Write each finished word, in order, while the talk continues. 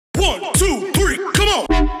2, 3, come on!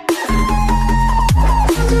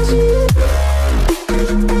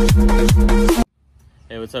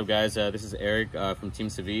 Hey, what's up, guys? This is Eric from Team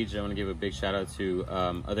Savij. I want to give a big shout out to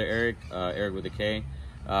other Eric, Eric with a K.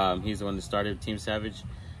 He's the one that started Team Savij.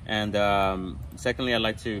 And secondly, I'd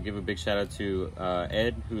like to give a big shout out to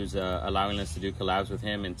Ed, who's allowing us to do collabs with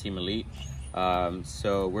him and Team Elite.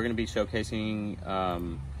 So we're going to be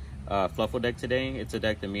showcasing Fluffal deck today. It's a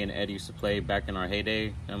deck that me and Ed used to play back in our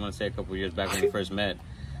heyday. I'm going to say a couple years back when we first met.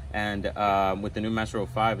 And with the new Master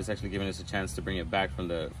 05, it's actually giving us a chance to bring it back from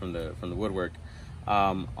the woodwork.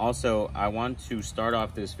 Also, I want to start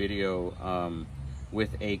off this video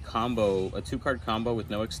with a combo, a 2-card combo with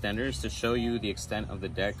no extenders, to show you the extent of the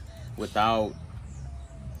deck without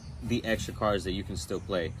the extra cards that you can still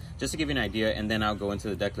play, just to give you an idea. And then I'll go into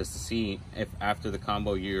the deck list to see if after the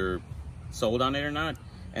combo you're sold on it or not,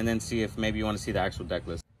 and then see if maybe you want to see the actual deck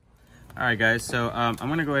list. All right, guys, so I'm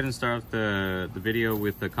gonna go ahead and start off the video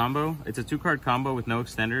with the combo. It's a 2-card combo with no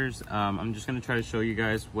extenders. I'm just gonna try to show you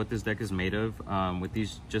guys what this deck is made of with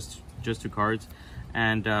these just 2 cards,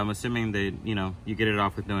 and assuming that you get it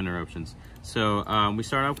off with no interruptions. So we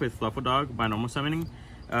start off with Fluffal Dog by normal summoning.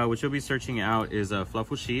 What you'll be searching out is a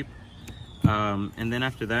Fluffal Sheep, and then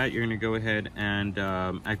after that you're gonna go ahead and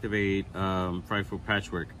activate Frightful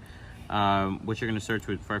Patchwork. What you're going to search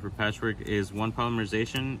with Frightful Patchwork is 1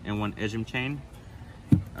 Polymerization and 1 Edgem Chain.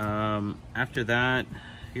 After that,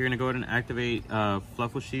 you're going to go ahead and activate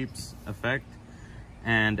Fluffal Sheep's effect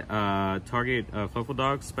and target Fluffal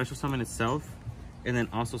Dog, special summon itself, and then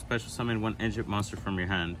also special summon 1 Edgem monster from your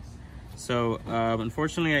hand. So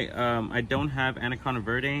unfortunately, I don't have Anaconda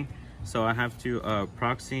Verde, so I have to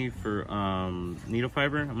proxy for Needle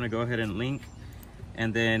Fiber. I'm going to go ahead and link,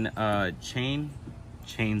 and then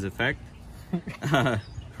Chain's effect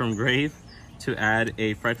from grave to add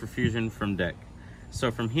a Frightful Fusion from deck.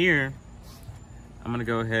 So from here, I'm gonna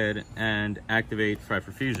go ahead and activate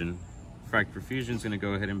Frightful Fusion. Frightful Fusion is gonna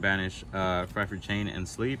go ahead and banish Frightful Chain and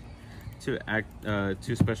Sleep to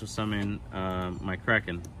special summon my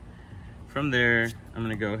Kraken. From there, I'm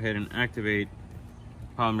gonna go ahead and activate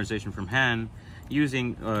Polymerization from hand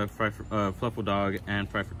using Fluffal Dog and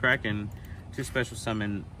Frightful Kraken to special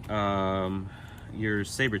summon your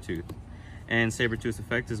Sabertooth, and Sabertooth's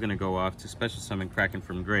effect is going to go off to special summon Kraken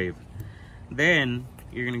from grave. Then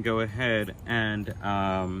you're going to go ahead and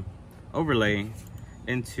overlay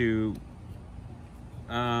into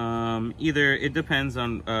either, it depends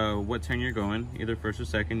on what turn you're going, either first or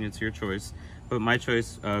second, it's your choice, but my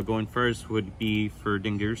choice going first would be for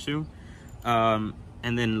Dingirsu. And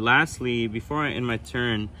then lastly, before I end my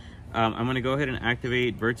turn, I'm going to go ahead and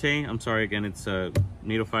activate Verte. I'm sorry, again, it's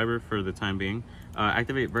Needle Fiber for the time being.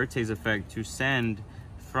 Activate Verte's effect to send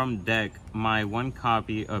from deck my 1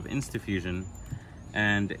 copy of Insta-Fusion,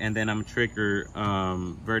 and then I'm going to trigger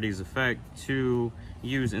Verte's effect to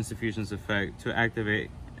use Insta-Fusion's effect to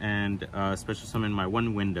activate and special summon my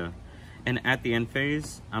 1 Winda. And at the end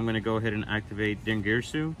phase, I'm going to go ahead and activate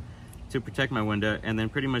Dingirsu to protect my Winda, and then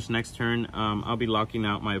pretty much next turn, I'll be locking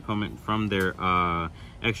out my opponent from their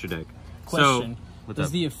extra deck. Question. So,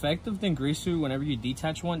 does the effect of Dingirsu, whenever you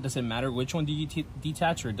detach one, does it matter which one do you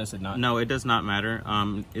detach, or does it not? No, it does not matter.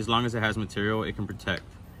 As long as it has material, it can protect.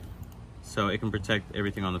 So it can protect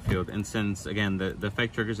everything on the field. And since, again, the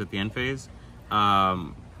effect triggers at the end phase,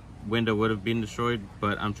 Winda would have been destroyed,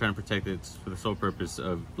 but I'm trying to protect it for the sole purpose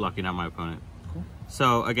of blocking out my opponent. Cool.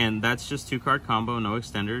 So again, that's just 2-card combo, no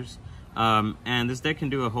extenders. And this deck can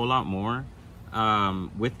do a whole lot more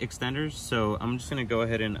with extenders. So I'm just going to go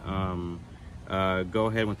ahead and go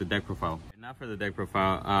ahead with the deck profile. Now for the deck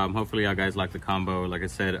profile, hopefully you guys like the combo. Like I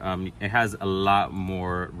said, it has a lot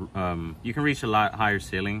more, you can reach a lot higher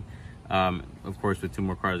ceiling, of course, with 2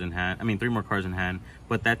 more cards in hand. I mean, 3 more cards in hand,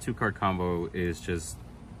 but that 2-card combo is just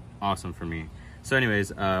awesome for me. So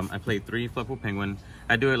anyways, I played 3 Fluffal Penguin.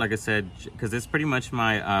 I do it, like I said, because it's pretty much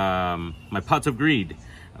my my Pots of Greed.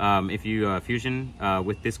 If you fusion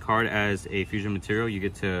with this card as a fusion material, you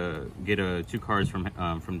get to get 2 cards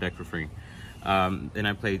from deck for free. Then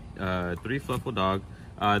I played 3 Fluffal Dog.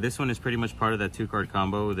 This one is pretty much part of that 2-card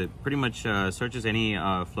combo that pretty much searches any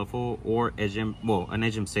Fluffal or Edgem, well, an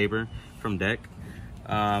Edgem Saber from deck.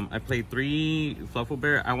 I played 3 Fluffal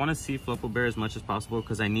Bear. I want to see Fluffal Bear as much as possible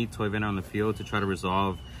because I need Toy Vendor on the field to try to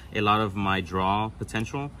resolve a lot of my draw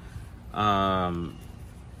potential.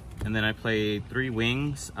 And then I played 3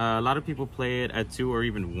 Wings. A lot of people play it at 2 or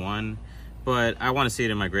even 1, but I want to see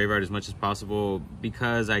it in my graveyard as much as possible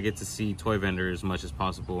because I get to see Toy Vendor as much as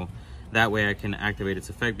possible. That way I can activate its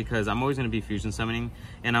effect because I'm always going to be fusion summoning,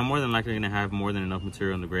 and I'm more than likely going to have more than enough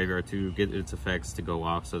material in the graveyard to get its effects to go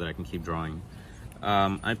off so that I can keep drawing.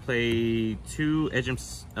 I play 2 Edgem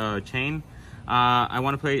chain. I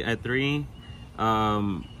want to play at 3.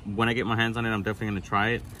 When I get my hands on it, I'm definitely going to try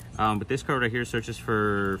it. But this card right here searches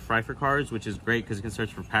for Fryfer cards, which is great because it can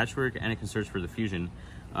search for Patchwork and it can search for the Fusion,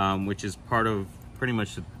 which is part of pretty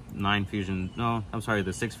much the 9 fusions. No, I'm sorry,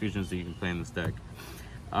 the 6 fusions that you can play in this deck.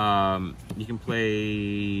 You can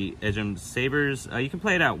play Edgem Sabers. You can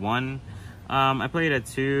play it at 1. I play it at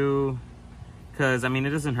 2 because, I mean,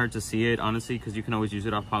 it doesn't hurt to see it, honestly, because you can always use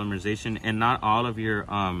it off polymerization, and not all of your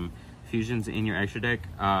fusions in your extra deck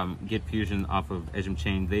get fusion off of Edgem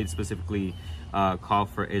Chain. They specifically call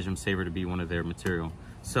for Edgem Saber to be one of their material.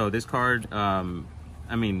 So this card,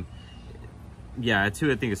 I mean, yeah, at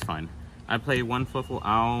 2 I think it's fine. I play 1 Fluffal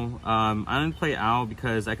Owl. I don't play Owl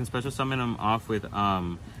because I can special summon him off with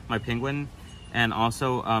my Penguin, and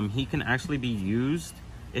also he can actually be used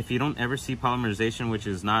if you don't ever see polymerization, which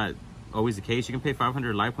is not always the case. You can pay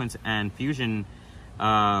 500 life points and fusion,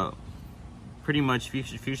 pretty much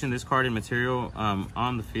fusion this card in material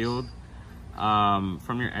on the field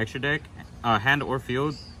from your extra deck, hand or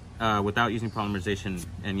field, without using polymerization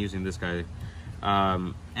and using this guy.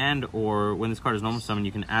 And or when this card is normal summon,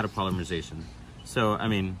 you can add a polymerization. So I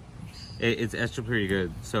mean, it's actually pretty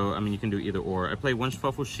good. So I mean, you can do either or. I play 1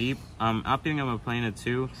 Fluffal Sheep. Opting him, I'm playing it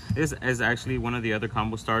 2. This is actually one of the other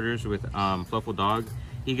combo starters with Fluffal Dog.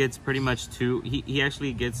 He gets pretty much 2. He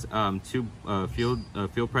actually gets 2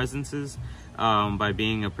 field presences by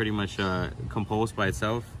being pretty much composed by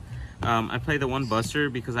itself. I play the 1 Buster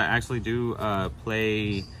because I actually do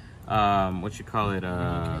play what you call it,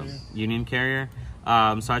 Union Carrier.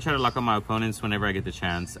 So I try to lock on my opponents whenever I get the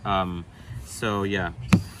chance. So yeah,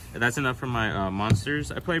 that's enough for my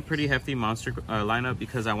monsters. I play a pretty hefty monster lineup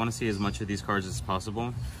because I want to see as much of these cards as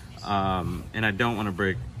possible, and I don't want to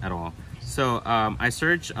break at all. So I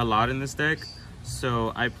search a lot in this deck.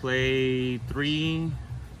 So I play 3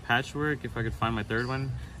 Patchwork, if I could find my 3rd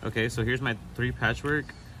one. Okay, so here's my 3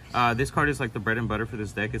 Patchwork. This card is like the bread and butter for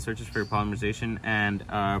this deck. It searches for your polymerization and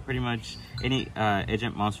pretty much any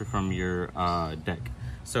agent monster from your deck.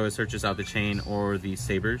 So it searches out the chain or the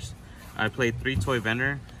sabers. I played 3 Toy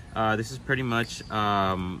Vendor. This is pretty much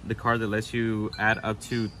the card that lets you add up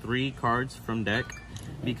to 3 cards from deck,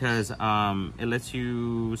 because it lets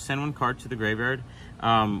you send 1 card to the graveyard,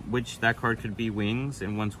 which that card could be Wings,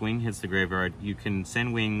 and once Wing hits the graveyard, you can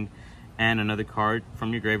send Wing and another card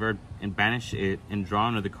from your graveyard and banish it and draw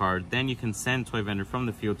another card. Then you can send Toy Vendor from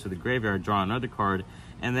the field to the graveyard, draw another card,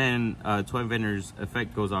 and then Toy Vendor's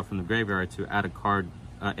effect goes off from the graveyard to add a card,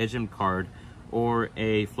 Edgem card, or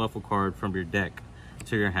a Fluffal card from your deck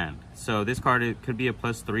to your hand. So this card, it could be a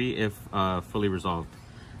 +3 if fully resolved.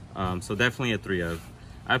 So definitely a 3 of.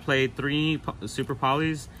 I played 3 Super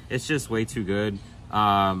Polys. It's just way too good.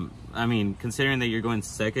 I mean, considering that you're going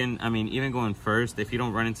 2nd, I mean, even going 1st, if you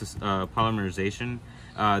don't run into polymerization,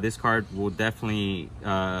 this card will definitely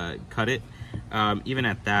cut it. Even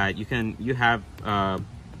at that, you have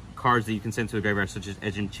cards that you can send to the graveyard, such as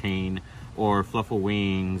Edgem Chain or Fluffal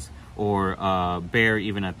Wings or Bear.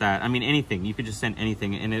 Even at that, I mean, anything, you could just send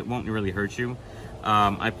anything and it won't really hurt you.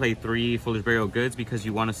 I played 3 Foolish Burial Goods because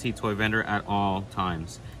you want to see Toy Vendor at all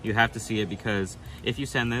times. You have to see it, because if you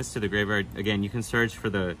send this to the graveyard, again, you can search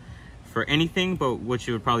for anything, but what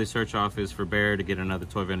you would probably search off is for Bear to get another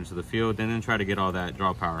Toy Vendor to the field, and then try to get all that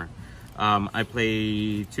draw power. I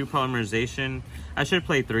play 2 Polymerization. I should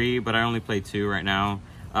play 3, but I only play 2 right now.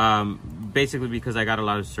 Basically because I got a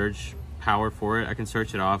lot of search power for it. I can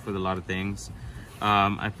search it off with a lot of things.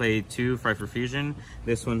 I played 2 Fryfer Fusion.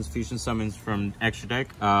 This one's fusion summons from extra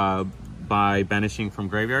deck by banishing from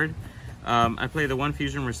graveyard. I play the 1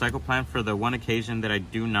 Fusion Recycle Plant for the 1 occasion that I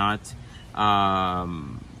do not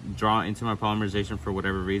draw into my polymerization for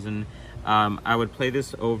whatever reason. I would play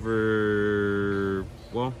this over,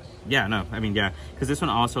 well, yeah, no, I mean, yeah, because this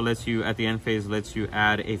one also lets you, at the end phase, lets you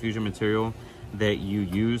add a fusion material that you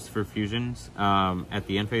use for fusions at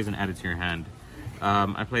the end phase and add it to your hand.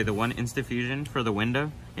 I play the 1 Insta Fusion for the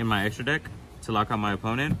window in my extra deck to lock on my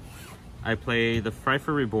opponent. I play the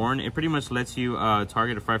Fryfer Reborn. It pretty much lets you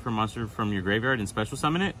target a Fryfer monster from your graveyard and special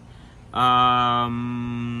summon it.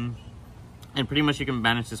 And pretty much you can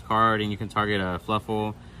banish this card and you can target a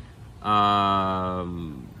Fluffal.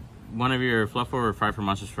 One of your Fluffal or Fryfer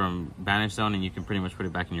monsters from Banish Zone, and you can pretty much put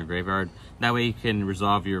it back in your graveyard. That way you can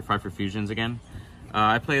resolve your Fryfer Fusions again.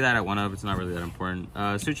 I play that at 1 of, it's not really that important.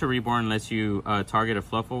 Sutra Reborn lets you target a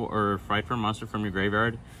Fluffal or Fryfer monster from your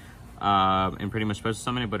graveyard and pretty much special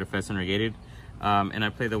summon it, but if that's negated. And I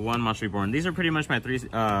play the 1 Monster Reborn. These are pretty much my 3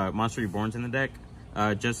 Monster Reborns in the deck.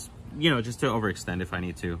 Just to overextend if I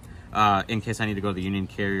need to. In case I need to go to the Union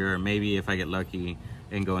Carrier, or maybe if I get lucky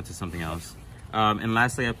and go into something else. And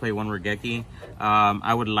lastly, I play one Regeki.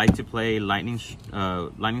 I would like to play Lightning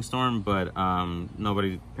Storm, but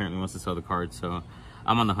nobody apparently wants to sell the card, so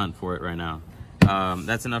I'm on the hunt for it right now.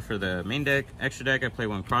 That's enough for the main deck. Extra deck, I play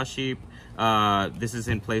one Cross Sheep. This is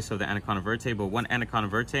in place of the Anaconda Verte, but one Anaconda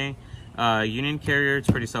Verte. Union Carrier, it's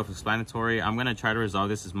pretty self-explanatory. I'm going to try to resolve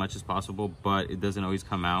this as much as possible, but it doesn't always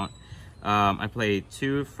come out. I play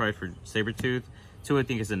 2 Fright for Sabretooth. 2 I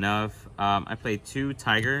think is enough. I play 2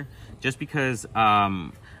 Tiger, just because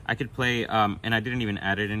I could play, and I didn't even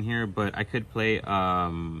add it in here, but I could play IP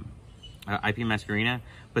Masquerena.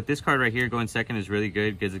 But this card right here, going second, is really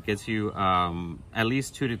good because it gets you at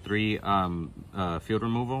least 2 to 3 field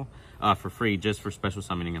removal for free, just for special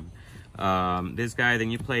summoning him. This guy,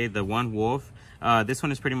 then you play the 1 Wolf. This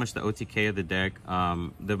one is pretty much the OTK of the deck.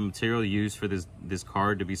 The material used for this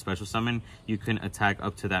card to be special summoned, you can attack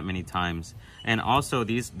up to that many times. And also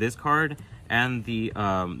this card and the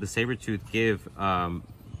Sabretooth give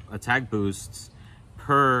attack boosts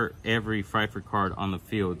per every Frightful card on the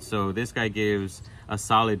field. So this guy gives a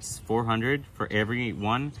solid 400 for every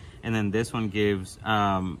one, and then this one gives this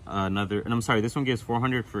one gives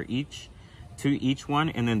 400 for each one,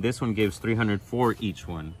 and then this one gives 300 for each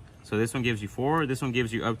one. So this one gives you 4, this one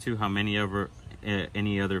gives you up to how many ever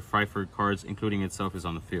any other Frightful cards, including itself, is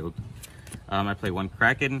on the field. I play 1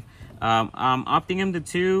 Kraken. I'm opting him to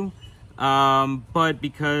 2, but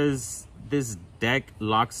because this deck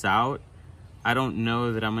locks out, I don't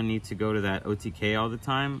know that I'm gonna need to go to that OTK all the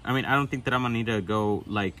time. I mean, I don't think that I'm gonna need to go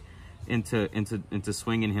like into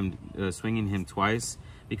swinging him twice,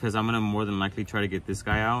 because I'm gonna more than likely try to get this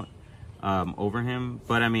guy out over him.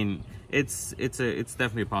 But I mean, it's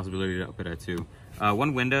definitely a possibility to up it at 2.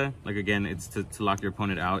 1 Winda, like again, it's to lock your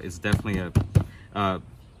opponent out. It's definitely a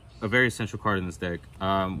very essential card in this deck.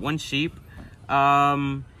 1 Sheep.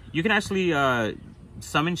 You can actually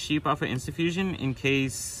summon Sheep off of Insta-Fusion in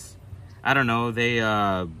case, I don't know, they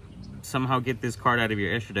somehow get this card out of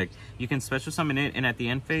your extra deck. You can special summon it, and at the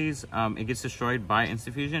end phase, it gets destroyed by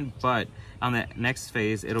Insta-Fusion, but on the next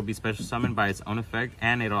phase, it'll be special summoned by its own effect,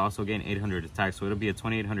 and it'll also gain 800 attack, so it'll be a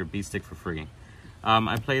 2800 beast stick for free.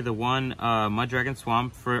 I play the 1 Mud Dragon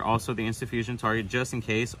Swamp for also the Insta-Fusion target, just in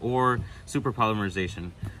case, or Super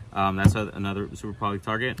Polymerization. That's another Super Poly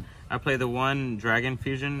target. I play the 1 Dragon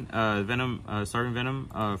Fusion, Venom, Starving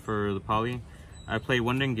Venom for the Poly. I play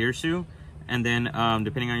 1 Dengirsu, and then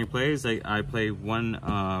depending on your plays, I play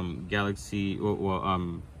 1 Galaxy,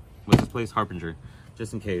 what's this place? Harbinger,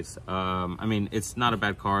 just in case. I mean, it's not a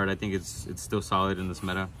bad card. I think it's still solid in this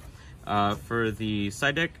meta. For the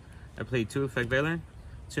side deck, I played 2 Effect Veiler,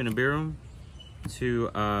 2 Nibiru, 2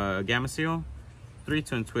 Gamma Seal, 3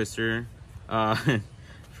 Twin Twister.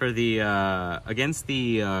 For the against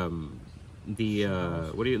the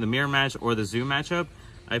mirror match or the zoo matchup,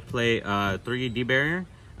 I play 3 D-Barrier,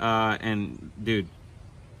 and dude,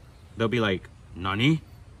 they'll be like, Nani?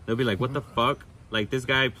 They'll be like, what the fuck? Like, this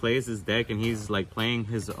guy plays his deck and he's like playing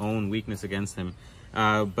his own weakness against him.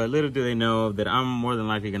 But little do they know that I'm more than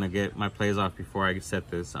likely gonna get my plays off before I set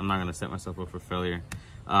this. I'm not gonna set myself up for failure.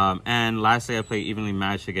 And lastly, I play evenly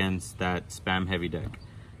matched against that spam heavy deck.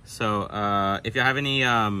 So if you have any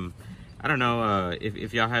I don't know,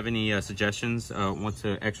 if y'all have any suggestions, want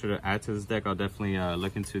to extra to add to this deck, I'll definitely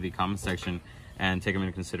look into the comment section and take them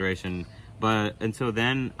into consideration. But until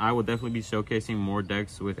then, I will definitely be showcasing more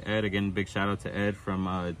decks with Ed. Again, big shout out to Ed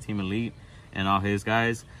from Team Elite and all his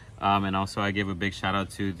guys. And also I give a big shout out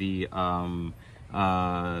to the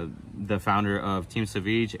founder of Team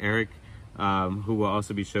Savij, Eric, who will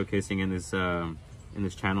also be showcasing in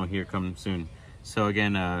this channel here coming soon. So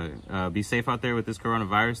again, be safe out there with this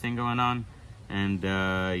coronavirus thing going on, and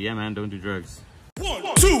yeah, man, don't do drugs.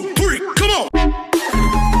 1, 2, 3, come on!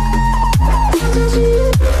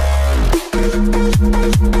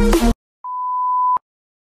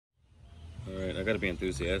 All right, I gotta be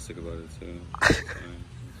enthusiastic about it too.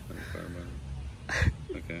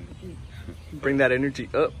 Okay. Bring that energy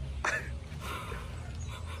up.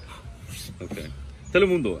 Okay.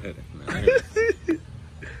 Telemundo.